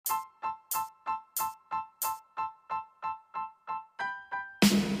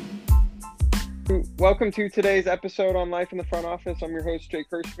Welcome to today's episode on Life in the Front Office. I'm your host, Jake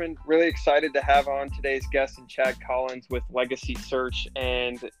Hirschman. Really excited to have on today's guest, Chad Collins with Legacy Search.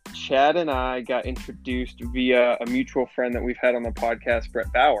 And Chad and I got introduced via a mutual friend that we've had on the podcast,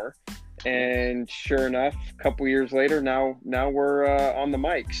 Brett Bauer. And sure enough, a couple years later, now we're on the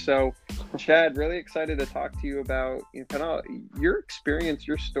mic. So, Chad, really excited to talk to you about kind of your experience,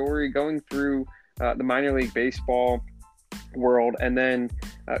 your story going through the minor league baseball world, and then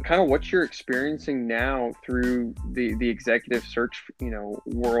kind of what you're experiencing now through the executive search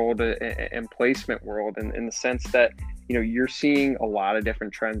world and placement world, and in the sense that you're seeing a lot of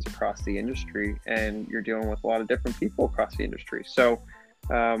different trends across the industry, and you're dealing with a lot of different people across the industry. So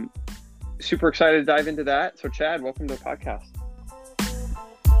super excited to dive into that. So Chad, welcome to the podcast.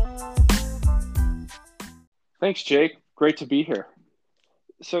 Thanks, Jake. Great to be here.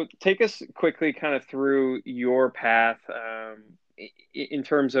 So take us quickly kind of through your path in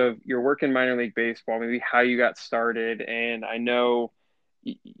terms of your work in minor league baseball, maybe how you got started. And I know,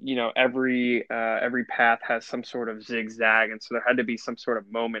 every path has some sort of zigzag. And so there had to be some sort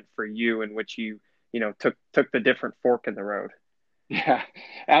of moment for you in which you took the different fork in the road. Yeah,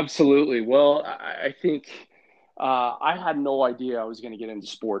 absolutely. Well, I think I had no idea I was going to get into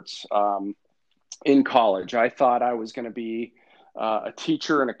sports in college. I thought I was going to be a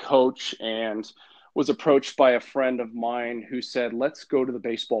teacher and a coach, and was approached by a friend of mine who said, let's go to the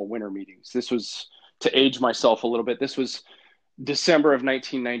baseball winter meetings. This was, to age myself a little bit, this was December of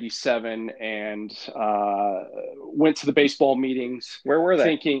 1997, and went to the baseball meetings. Where were they?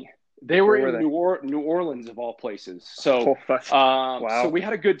 Thinking they were in New Orleans, of all places. So, wow. So we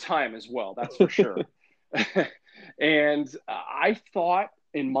had a good time as well, that's for sure. And I thought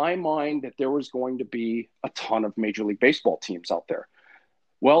in my mind that there was going to be a ton of Major League Baseball teams out there.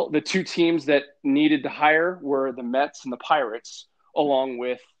 Well, the two teams that needed to hire were the Mets and the Pirates, along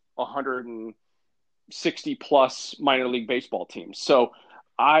with 160 plus minor league baseball teams. So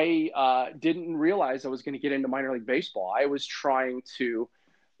I didn't realize I was going to get into minor league baseball. I was trying to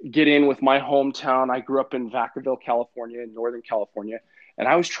get in with my hometown. I grew up in Vacaville, California, in Northern California, and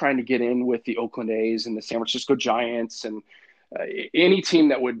I was trying to get in with the Oakland A's and the San Francisco Giants and any team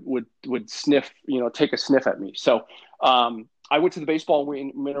that would sniff, take a sniff at me. So I went to the baseball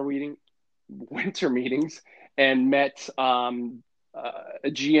winter meetings and met a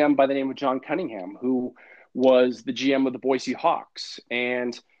GM by the name of John Cunningham, who was the GM of the Boise Hawks.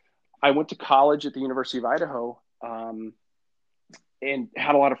 And I went to college at the University of Idaho and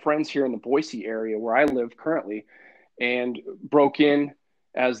had a lot of friends here in the Boise area where I live currently, and broke in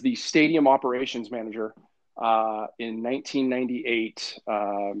as the stadium operations manager in 1998,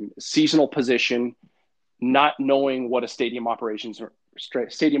 seasonal position, not knowing what a stadium operations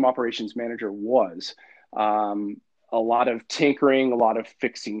manager was. A lot of tinkering, a lot of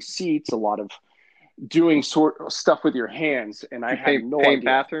fixing seats, a lot of doing sort of stuff with your hands. And I had no idea. Paint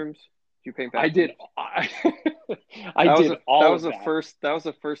bathrooms? You paint bathrooms? I did. That was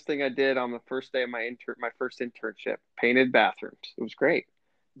the first thing I did on the first day of my first internship. Painted bathrooms. It was great.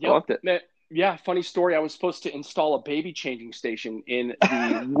 Yep. I loved it. Yeah, funny story. I was supposed to install a baby changing station in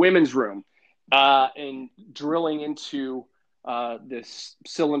the women's room, and drilling into this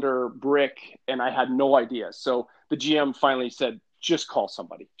cylinder brick, and I had no idea. So the GM finally said, just call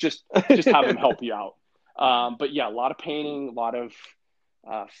somebody. Just have him help you out. But yeah, a lot of painting, a lot of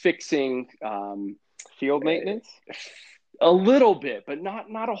fixing. Field maintenance? A little bit, but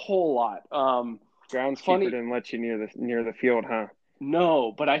not a whole lot. Groundskeeper didn't let you near the field, huh?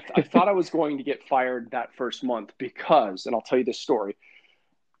 No, but I thought I was going to get fired that first month because, and I'll tell you this story,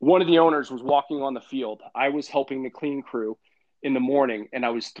 one of the owners was walking on the field. I was helping the clean crew in the morning, and I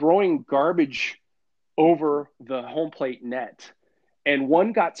was throwing garbage over the home plate net, and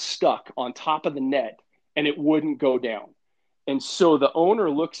one got stuck on top of the net, and it wouldn't go down. And so the owner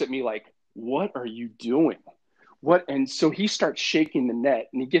looks at me like, what are you doing? What? And so he starts shaking the net,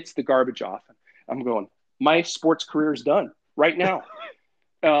 and he gets the garbage off. I'm going, my sports career is done. Right now,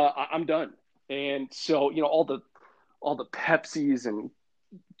 I'm done. And so, all the Pepsis and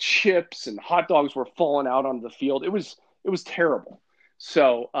chips and hot dogs were falling out onto the field. It was terrible.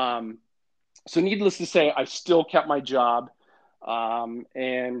 So, needless to say, I still kept my job,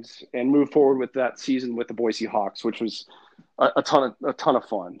 and moved forward with that season with the Boise Hawks, which was a ton of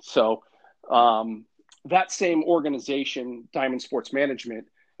fun. So, that same organization, Diamond Sports Management,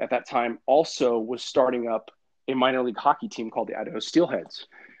 at that time also was starting up a minor league hockey team called the Idaho Steelheads.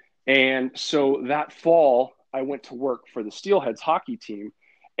 And so that fall, I went to work for the Steelheads hockey team.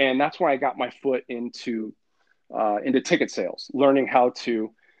 And that's when I got my foot into ticket sales, learning how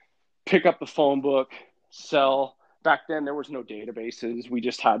to pick up the phone book, sell. Back then, there was no databases. We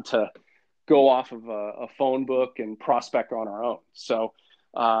just had to go off of a phone book and prospect on our own. So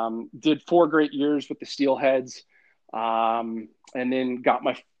did 4 great years with the Steelheads, and then got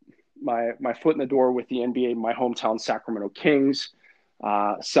my foot in the door with the NBA, my hometown Sacramento Kings,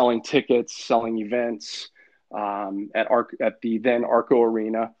 selling tickets, selling events at the then Arco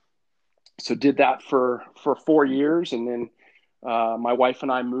Arena. So did that for 4 years, and then my wife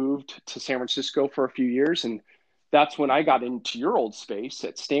and I moved to San Francisco for a few years, and that's when I got into your old space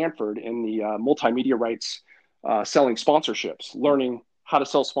at Stanford in the multimedia rights, selling sponsorships, learning how to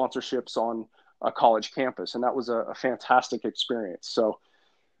sell sponsorships on a college campus, and that was a fantastic experience. So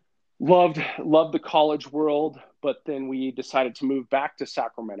loved the college world, but then we decided to move back to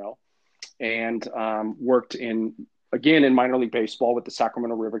Sacramento and worked again in minor league baseball with the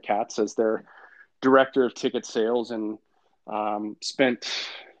Sacramento River Cats as their director of ticket sales, and spent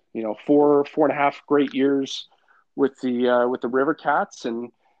 4.5 great years with the River Cats.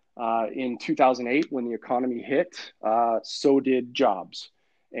 And in 2008, when the economy hit, so did jobs,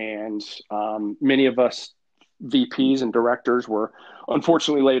 and many of us VPs and directors were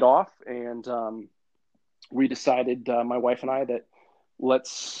unfortunately laid off, and we decided, my wife and I, that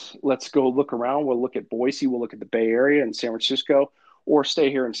let's go look around. We'll look at Boise, we'll look at the Bay Area and San Francisco, or stay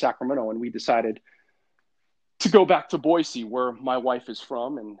here in Sacramento. And we decided to go back to Boise, where my wife is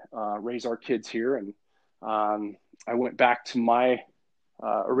from, and raise our kids here. And I went back to my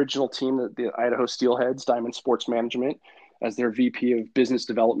original team, the Idaho Steelheads, Diamond Sports Management, as their VP of Business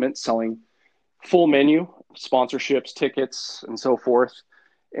Development, selling full menu, sponsorships, tickets, and so forth.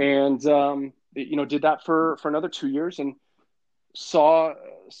 And did that for another 2 years, and saw,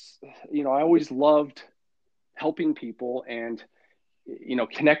 I always loved helping people and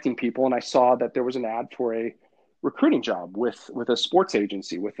connecting people. And I saw that there was an ad for a recruiting job with a sports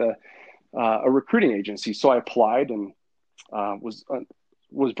agency, with a recruiting agency. So I applied and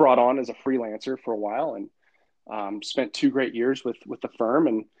was brought on as a freelancer for a while, and spent 2 great years with the firm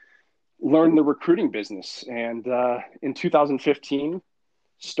and learned the recruiting business. And in 2015,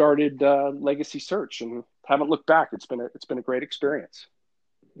 started Legacy Search, and haven't looked back. It's been a great experience.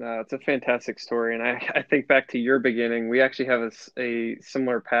 It's a fantastic story. And I think back to your beginning, we actually have a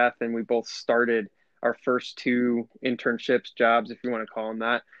similar path, and we both started our first 2 internships, jobs, if you want to call them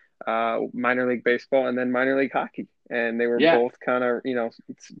that, minor league baseball and then minor league hockey. And they were both kind of,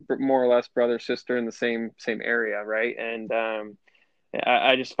 it's more or less brother, sister in the same area. Right. And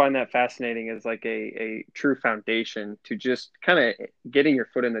I just find that fascinating as like a true foundation to just kind of getting your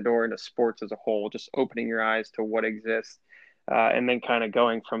foot in the door into sports as a whole, just opening your eyes to what exists, and then kind of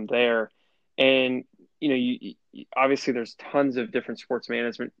going from there. And, you obviously there's tons of different sports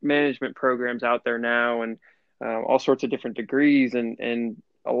management programs out there now, and all sorts of different degrees, and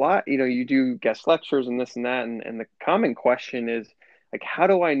a lot, you do guest lectures and this and that. And the common question is like, how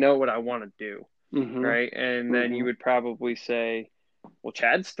do I know what I want to do? Mm-hmm. Right. And then you would probably say, well,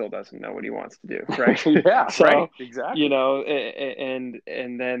 Chad still doesn't know what he wants to do, right? Yeah, so, right, exactly. And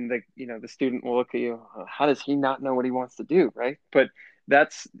then the student will look at you. How does he not know what he wants to do, right? But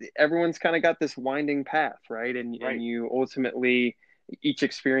everyone's kind of got this winding path, right? And you ultimately, each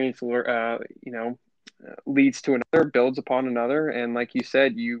experience, leads to another, builds upon another, and like you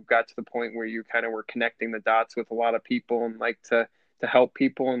said, you got to the point where you kind of were connecting the dots with a lot of people and like to help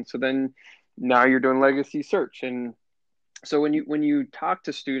people, and so then now you're doing Legacy Search. And so when you talk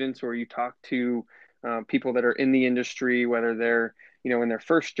to students, or you talk to people that are in the industry, whether they're in their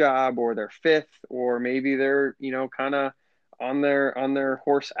first job or their 5th, or maybe they're kind of on their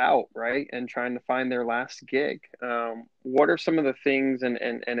horse out, right, and trying to find their last gig, what are some of the things and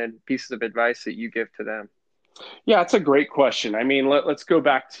pieces of advice that you give to them? Yeah, it's a great question. I mean, let's go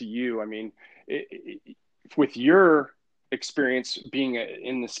back to you. I mean, with your experience being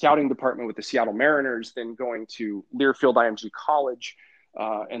in the scouting department with the Seattle Mariners, then going to Learfield IMG College,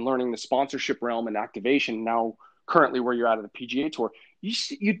 and learning the sponsorship realm and activation, now currently where you're at of the PGA Tour,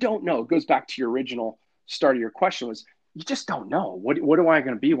 you don't know. It goes back to your original start of your question, was you just don't know. What am I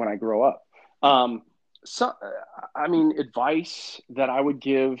going to be when I grow up? Advice that I would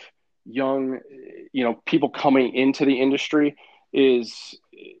give young, people coming into the industry is,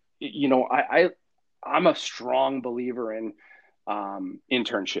 I'm a strong believer in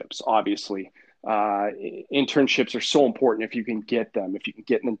internships. Obviously, internships are so important if you can get them, if you can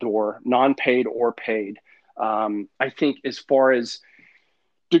get in the door, non-paid or paid. I think as far as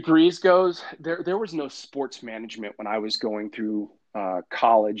degrees goes, there was no sports management when I was going through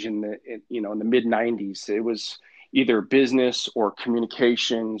college in the mid 90s. It was either business or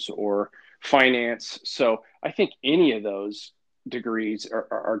communications or finance. So I think any of those degrees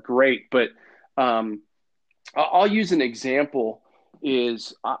are great, but I'll use an example.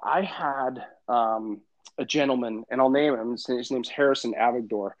 is I had a gentleman, and I'll name him. His name's Harrison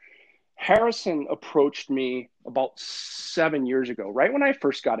Avigdor. Harrison approached me about 7 years ago, right when I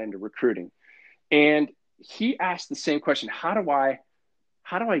first got into recruiting. And he asked the same question: how do I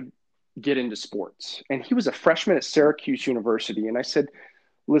get into sports? And he was a freshman at Syracuse University. And I said,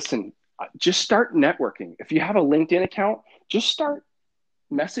 listen, just start networking. If you have a LinkedIn account, just start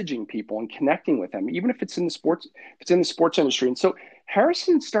messaging people and connecting with them, even if it's in the sports industry. And so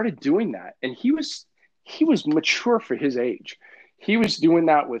Harrison started doing that, and he was mature for his age. He was doing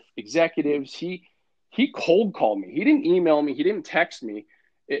that with executives. He cold called me. He didn't email me. He didn't text me.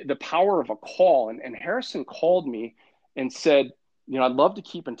 The power of a call. And Harrison called me and said, I'd love to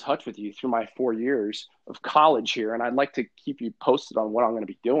keep in touch with you through my 4 years of college here, and I'd like to keep you posted on what I'm going to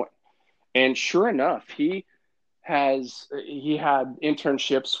be doing. And sure enough, he had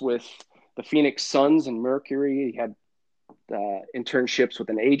internships with the Phoenix Suns and Mercury. He had internships with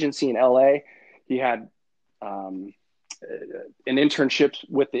an agency in LA. He had an internship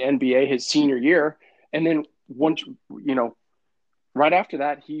with the NBA his senior year, and then right after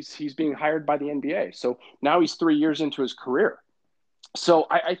that, he's being hired by the NBA. So now he's 3 years into his career. So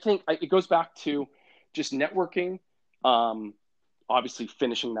I think it goes back to just networking, obviously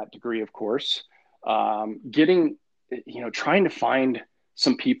finishing that degree, of course, trying to find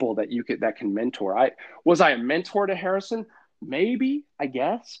some people that can mentor. Was I a mentor to Harrison? Maybe, I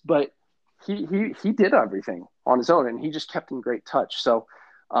guess, but he did everything on his own, and he just kept in great touch. So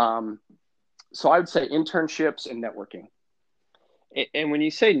I would say internships and networking. And when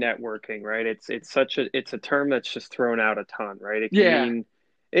you say networking, right, it's a term that's just thrown out a ton, right?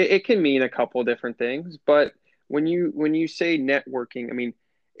 It can mean a couple different things, but when you say networking, I mean,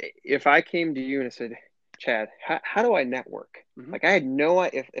 if I came to you and I said, Chad, how do I network? Mm-hmm. Like I had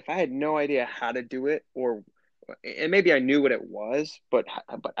if I had no idea how to do it, and maybe I knew what it was, but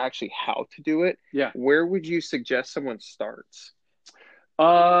actually how to do it. Yeah. Where would you suggest someone starts?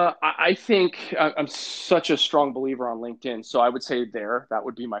 I think I'm such a strong believer on LinkedIn. So I would say that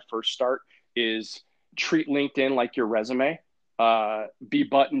would be my first start, is treat LinkedIn like your resume. Be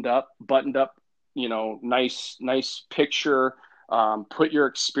buttoned up, nice picture. Put your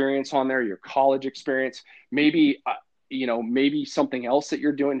experience on there, your college experience, maybe something else that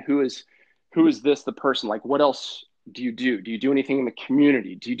you're doing. Who is the person? Like, what else do you do? Do you do anything in the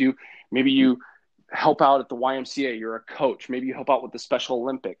community? Maybe you help out at the YMCA, you're a coach, maybe you help out with the Special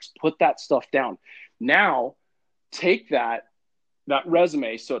Olympics. Put that stuff down. Now take that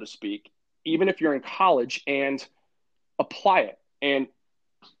resume, so to speak, even if you're in college, and apply it and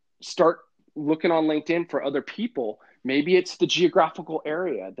start looking on LinkedIn for other people. Maybe it's the geographical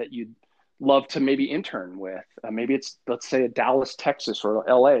area that you'd love to maybe intern with. Maybe it's, let's say, a Dallas, Texas, or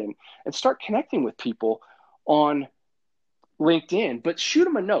LA, and start connecting with people on LinkedIn. But shoot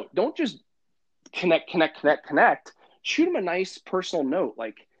them a note. Don't just connect. Shoot them a nice personal note,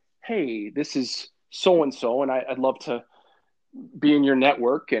 like, hey, this is so-and-so, and I'd love to be in your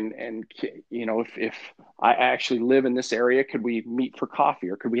network, and if I actually live in this area, could we meet for coffee,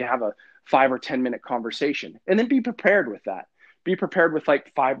 or could we have a 5 or 10 minute conversation? And then be prepared with that. Be prepared with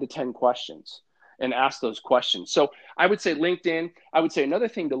like 5 to 10 questions and ask those questions. So I would say LinkedIn. I would say another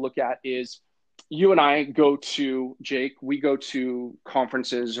thing to look at is, you and I we go to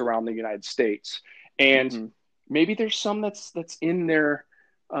conferences around the United States, and maybe there's some that's in their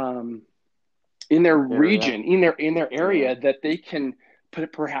region, in their area, that they can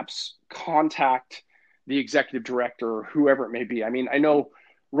perhaps contact the executive director or whoever it may be. I mean, I know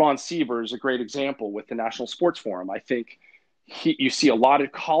Ron Seaver is a great example with the National Sports Forum. I think you see a lot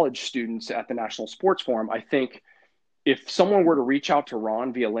of college students at the National Sports Forum. I think if someone were to reach out to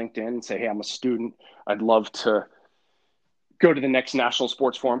Ron via LinkedIn and say, hey, I'm a student, I'd love to go to the next National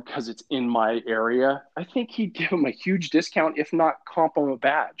Sports Forum because it's in my area, I think he'd give him a huge discount, if not comp him a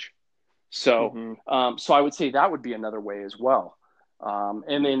badge. So, so I would say that would be another way as well.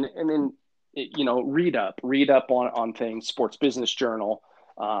 And then, read up on things, Sports Business Journal,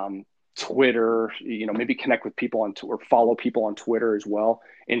 Twitter, maybe connect with people or follow people on Twitter as well,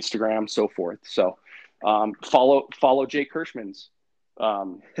 Instagram, so forth. So, follow Jay Kirschman's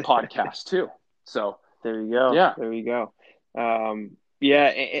podcast too. So there you go. Yeah, there you go. Yeah,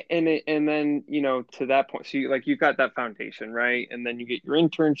 and then to that point, so you've got that foundation, right? And then you get your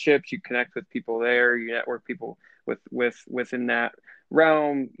internships, you connect with people there, you network people within that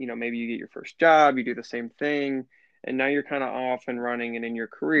realm. Maybe you get your first job, you do the same thing, and now you're kind of off and running and in your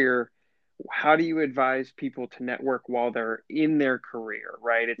career. How do you advise people to network while they're in their career,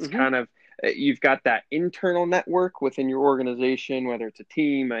 right? It's kind of, you've got that internal network within your organization, whether it's a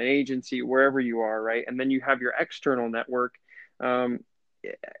team, an agency, wherever you are, right? And then you have your external network Um,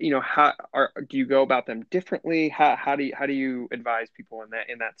 do you go about them differently? How do you advise people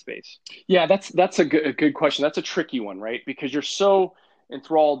in that space? Yeah, that's a good question. That's a tricky one, right? Because you're so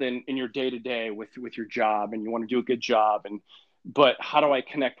enthralled in your day to day with your job, and you want to do a good job. And but how do I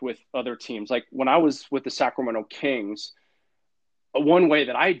connect with other teams? Like when I was with the Sacramento Kings, one way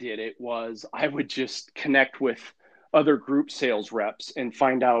that I did it was I would just connect with other group sales reps and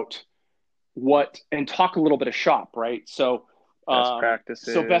find out what and talk a little bit of shop, right? Best So best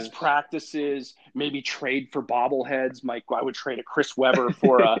practices. practices, maybe trade for bobbleheads. Mike, I would trade a Chris Webber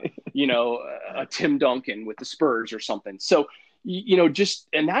for a Tim Duncan with the Spurs or something. So just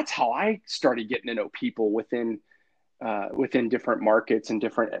and that's how I started getting to know people within different markets and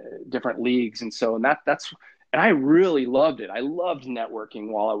different leagues. And so and that's and I really loved it. I loved networking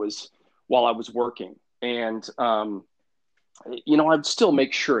while I was working. And I'd still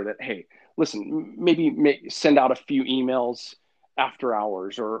make sure that, hey, listen, maybe send out a few emails after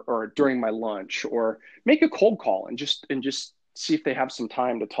hours or during my lunch, or make a cold call and just see if they have some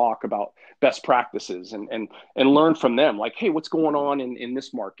time to talk about best practices and learn from them. Like, hey, what's going on in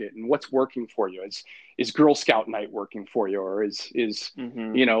this market and what's working for you? Is Girl Scout night working for you, or is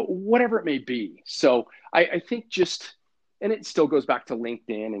Hmm. whatever it may be. So I think and it still goes back to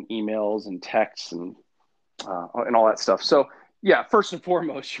LinkedIn and emails and texts and all that stuff. So yeah, first and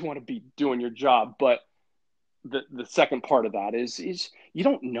foremost, you want to be doing your job, but the second part of that is you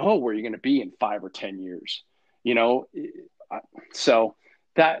don't know where you're going to be in 5 or 10 years, you know. So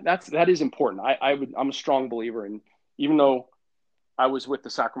that is important. I'm a strong believer in, even though I was with the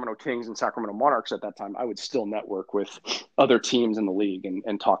Sacramento Kings and Sacramento Monarchs at that time, I would still network with other teams in the league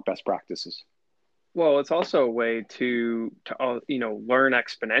and talk best practices. Well, it's also a way to learn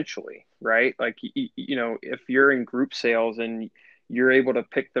exponentially, right? Like if you're in group sales and you're able to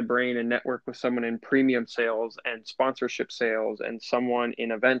pick the brain and network with someone in premium sales and sponsorship sales and someone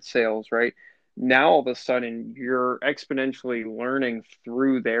in event sales, right? Now all of a sudden you're exponentially learning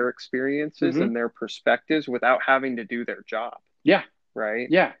through their experiences Mm-hmm. and their perspectives without having to do their job, Yeah, right?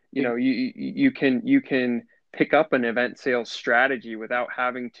 yeah, You can pick up an event sales strategy without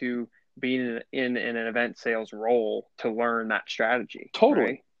having to be in an event sales role to learn that strategy, right?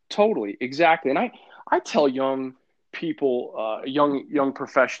 totally, totally, exactly. And I tell young people, young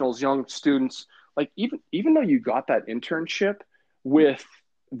professionals, young students, like even though you got that internship with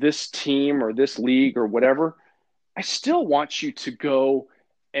this team or this league or whatever, I still want you to go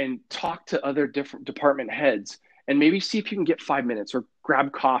and talk to other different department heads and maybe see if you can get 5 minutes or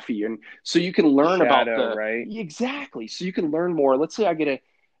grab coffee, and so you can learn about Shadow, the right? exactly, so you can learn more. Let's say I get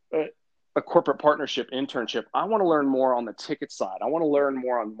a a corporate partnership internship. I want to learn more on the ticket side. I want to learn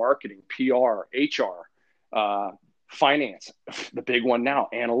more on marketing, PR, HR, finance, the big one now,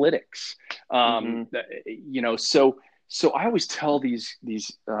 analytics. Mm-hmm. So I always tell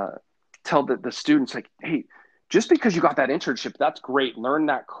tell the students, like, hey, just because you got that internship, that's great. Learn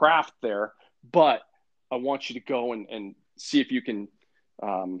that craft there, but I want you to go and see if you can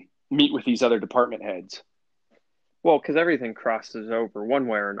meet with these other department heads. Well, because everything crosses over one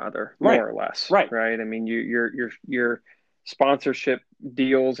way or another, Right, more or less, right. right? I mean, your sponsorship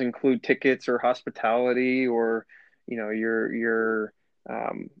deals include tickets or hospitality, or your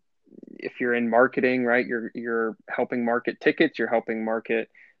um, if you're in marketing, right? You're helping market tickets, you're helping market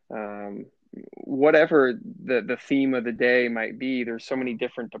um, whatever the theme of the day might be. There's so many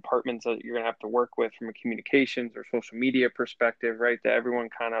different departments that you're gonna have to work with from a communications or social media perspective, right? That everyone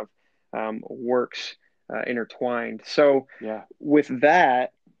kind of works intertwined. So Yeah. with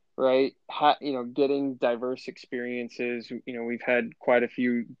that, right, getting diverse experiences. We've had quite a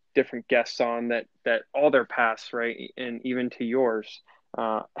few different guests on that all their paths, right, and even to yours,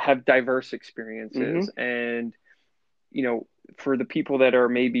 have diverse experiences. Mm-hmm. And you know, for the people that are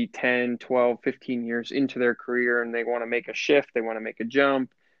maybe 10, 12, 15 years into their career and they want to make a shift, they want to make a jump,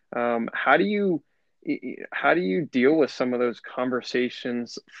 um, how do you how do you deal with some of those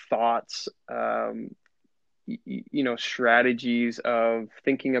conversations, thoughts, strategies of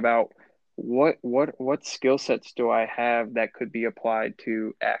thinking about what skill sets do I have that could be applied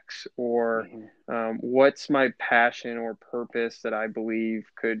to X, or Mm-hmm. what's my passion or purpose that I believe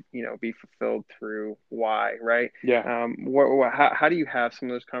could be fulfilled through Y, right? Yeah. How do you have some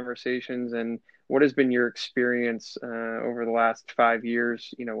of those conversations, and what has been your experience over the last 5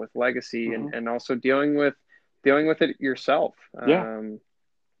 years, with Legacy, and Mm-hmm. and also dealing with it yourself? Yeah.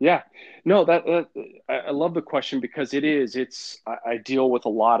 Yeah, no, I love the question because I deal with a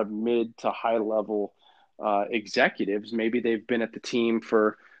lot of mid to high level executives. Maybe they've been at the team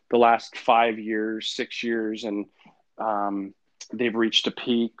for the last 5 years, 6 years, and um, they've reached a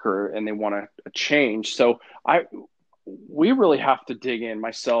peak and they want a change. So we really have to dig in.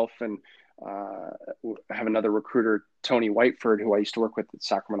 Myself and I have another recruiter, Tony Whiteford, who I used to work with at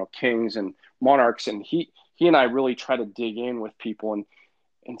Sacramento Kings and Monarchs, and he and I really try to dig in with people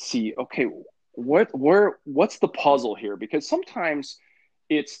and see, okay, what's the puzzle here? Because sometimes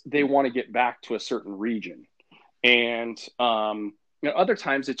it's they want to get back to a certain region, and other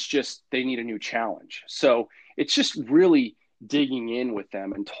times it's just they need a new challenge. So it's just really digging in with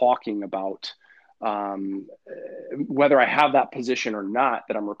them and talking about whether I have that position or not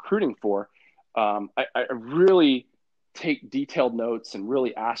that I'm recruiting for. I really take detailed notes and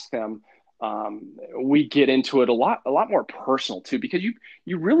really ask them. We get into it a lot more personal too, because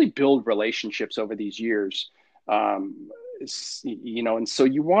you really build relationships over these years. And so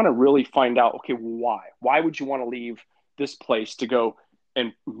you want to really find out, okay, why would you want to leave this place to go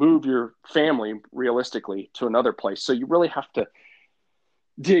and move your family realistically to another place? So you really have to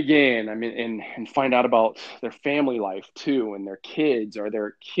dig in, I mean, and find out about their family life too, and their kids. Are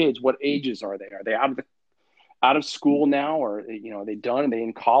their kids, what ages are they? Are they out of school now, or are they done? Are they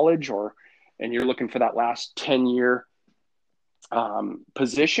in college, or and you're looking for that last 10-year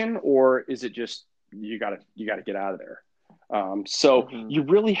position, or is it just you got to get out of there? So you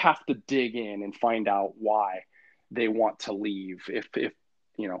really have to dig in and find out why they want to leave. If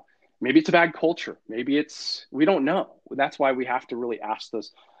maybe it's a bad culture, maybe it's, we don't know. That's why we have to really ask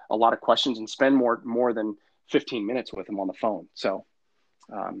those a lot of questions and spend more than 15 minutes with them on the phone. So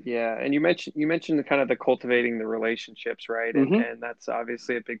yeah, and you mentioned the kind of the cultivating the relationships, right? And that's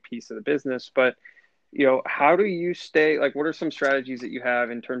obviously a big piece of the business. But how do you stay, like, what are some strategies that you have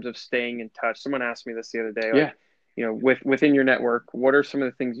in terms of staying in touch? Someone asked me this the other day, like, within your network, what are some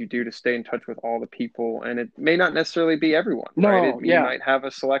of the things you do to stay in touch with all the people? And it may not necessarily be everyone, right? You might have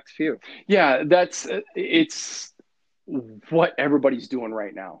a select few. Yeah, it's what everybody's doing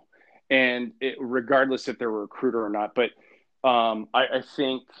right now, and regardless if they're a recruiter or not. But I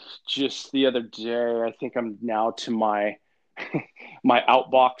think just the other day, I think I'm now to my my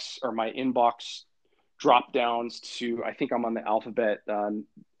outbox or my inbox drop downs to, I think I'm on the alphabet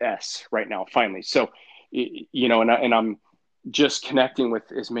S right now, finally. So, and I'm just connecting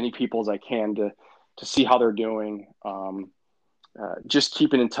with as many people as I can to see how they're doing. Just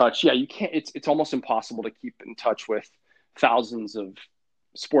keeping in touch. Yeah, you can't. It's almost impossible to keep in touch with thousands of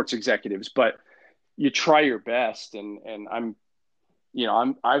sports executives, but you try your best. And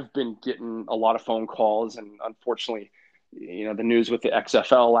I've been getting a lot of phone calls, and unfortunately, the news with the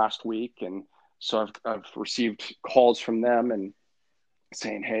XFL last week, and so I've received calls from them and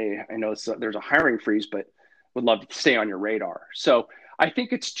saying, hey, I know there's a hiring freeze, but would love to stay on your radar. So I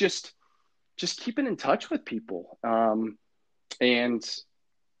think it's just keeping in touch with people. And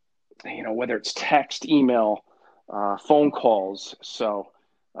whether it's text, email, phone calls. So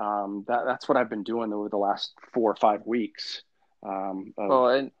that's what I've been doing over the last 4 or 5 weeks.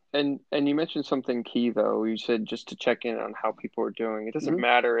 And you mentioned something key though. You said just to check in on how people are doing. It doesn't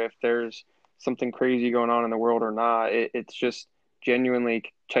matter if there's something crazy going on in the world or not. It's just genuinely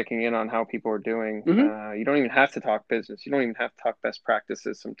checking in on how people are doing. You don't even have to talk business. You don't even have to talk best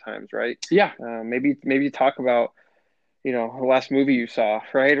practices sometimes, right? Yeah. Maybe talk about the last movie you saw,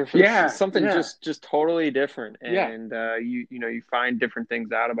 right? Or something just totally different. And you find different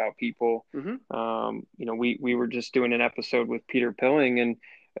things out about people. We were just doing an episode with Peter Pilling, and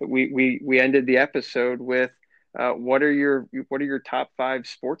we ended the episode with what are your top 5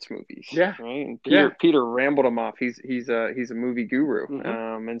 sports movies? Yeah. Right. And Peter rambled them off. He's a movie guru.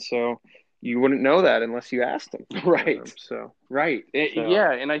 And so you wouldn't know that unless you asked him. Right. Right.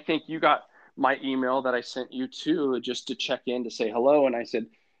 Yeah. And I think you got my email that I sent you too, just to check in to say hello. And I said,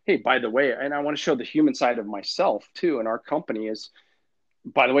 hey, by the way, and I want to show the human side of myself too. And our company is,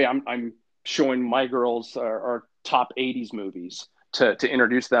 by the way, I'm showing my girls our top 80s movies to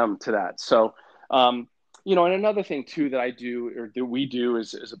introduce them to that. So, and another thing too that I do, or that we do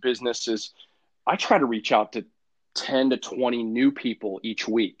as a business, is I try to reach out to 10 to 20 new people each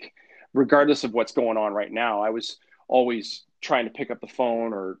week, regardless of what's going on right now. I was always trying to pick up the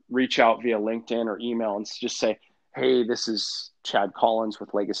phone or reach out via LinkedIn or email and just say, hey, this is Chad Collins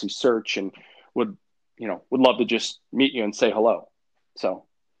with Legacy Search, and would love to just meet you and say hello. So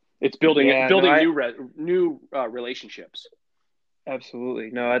it's building new relationships.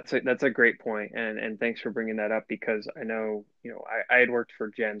 Absolutely. No, that's a great point. And thanks for bringing that up, because I know, I had worked for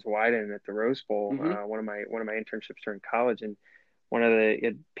Jens Wyden at the Rose Bowl, one of my internships during college. And one of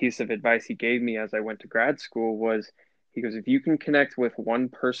the piece of advice he gave me as I went to grad school was, he goes, if you can connect with one new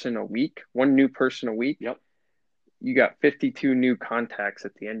person a week, yep, you got 52 new contacts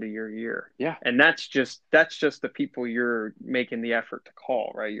at the end of your year. Yeah. And that's just the people you're making the effort to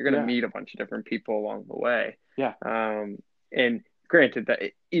call, right? You're going to meet a bunch of different people along the way. Yeah. And granted, that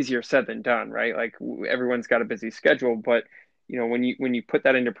easier said than done, right? Like everyone's got a busy schedule, but when you put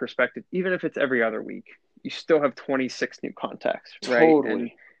that into perspective, even if it's every other week, you still have 26 new contacts, right?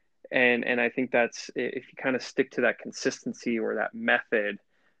 Totally. And I think that's, if you kind of stick to that consistency or that method,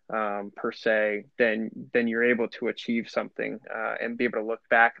 per se, then you're able to achieve something, and be able to look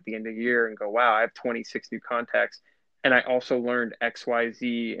back at the end of the year and go, wow, I have 26 new contacts. And I also learned X, Y,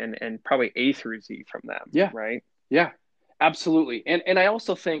 Z, and probably A through Z from them. Yeah. Right. Yeah, absolutely. And I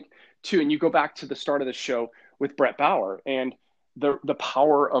also think too, and you go back to the start of the show with Brett Bauer and the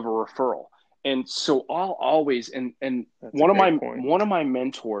power of a referral. And so I'll always, and one of my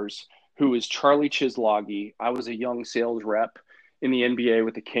mentors, who is Charlie Chislagi, I was a young sales rep in the NBA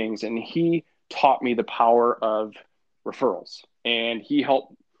with the Kings, and he taught me the power of referrals, and he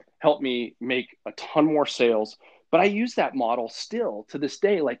helped me make a ton more sales. But I use that model still to this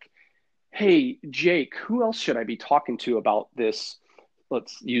day. Like, hey, Jake, who else should I be talking to about this?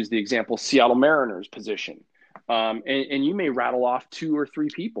 Let's use the example, Seattle Mariners position. And you may rattle off 2 or 3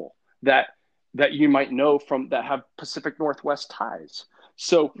 people that you might know from that have Pacific Northwest ties.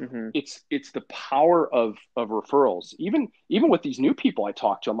 So it's the power of referrals. Even with these new people I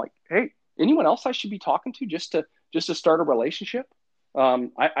talk to, I'm like, hey, anyone else I should be talking to just to start a relationship?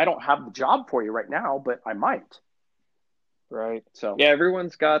 I don't have the job for you right now, but I might. Right. So yeah,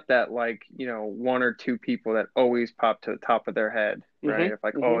 everyone's got that, like, 1 or 2 people that always pop to the top of their head, right? If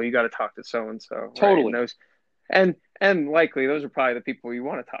like, oh, you got to talk to so-and-so. Totally. Right? And likely those are probably the people you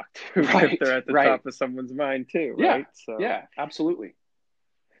want to talk to, right, if they're at the top of someone's mind too, right? So yeah, absolutely.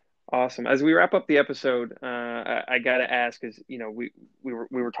 Awesome. As we wrap up the episode, I got to ask, is, we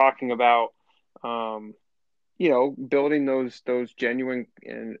were talking about, building those genuine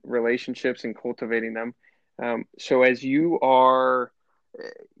relationships and cultivating them. So as you are,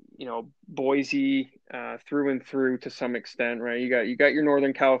 Boise through and through to some extent, right? You got your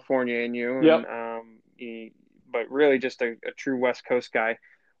Northern California in you, yep. And, but really just a true West Coast guy.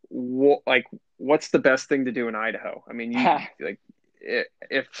 What's the best thing to do in Idaho? I mean, like,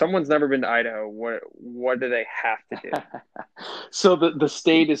 if someone's never been to Idaho, what do they have to do? So the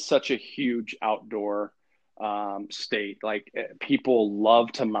state is such a huge outdoor state. Like, people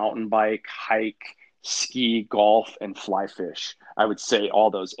love to mountain bike, hike, ski, golf, and fly fish. I would say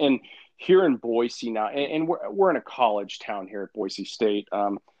all those. And here in Boise now, and we're in a college town here at Boise State.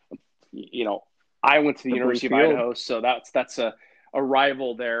 I went to the University of Idaho, so that's a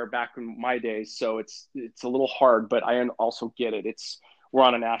rival there back in my days. So it's a little hard, but I also get it. We're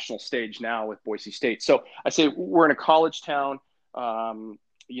on a national stage now with Boise State. So I say we're in a college town.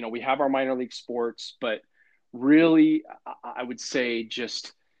 We have our minor league sports, but really I would say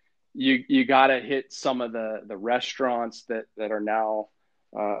just you got to hit some of the restaurants that are now,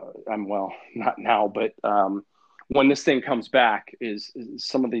 not now, but when this thing comes back, is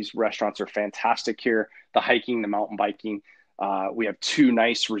some of these restaurants are fantastic here. The hiking, the mountain biking. We have 2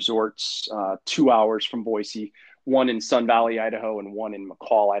 nice resorts, 2 hours from Boise, one in Sun Valley, Idaho, and one in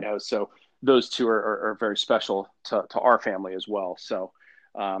McCall, Idaho. So those 2 are very special to our family as well. So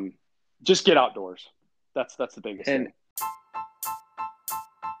just get outdoors. That's the biggest thing.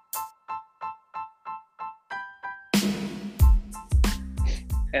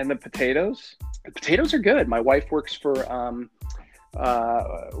 And the potatoes? The potatoes are good. My wife works for,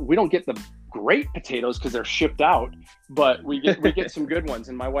 we don't get the great potatoes because they're shipped out, but we get some good ones.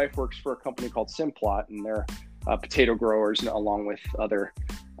 And my wife works for a company called Simplot, and they're potato growers along with other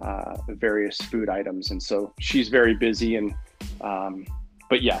various food items. And so she's very busy, and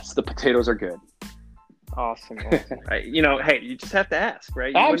but yes, the potatoes are good. Awesome. Hey, you just have to ask,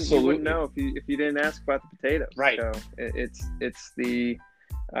 right? Absolutely. You wouldn't know if you didn't ask about the potatoes. Right. So it's the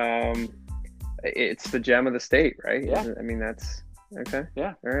gem of the state, right? Yeah. I mean, that's okay.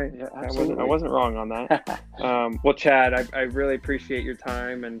 Yeah. All right. Yeah, absolutely. I wasn't wrong on that. Well, Chad, I really appreciate your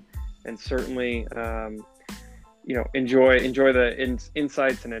time and certainly, enjoy the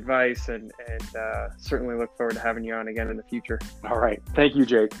insights and advice, and certainly look forward to having you on again in the future. All right. Thank you,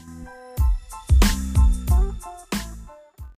 Jake.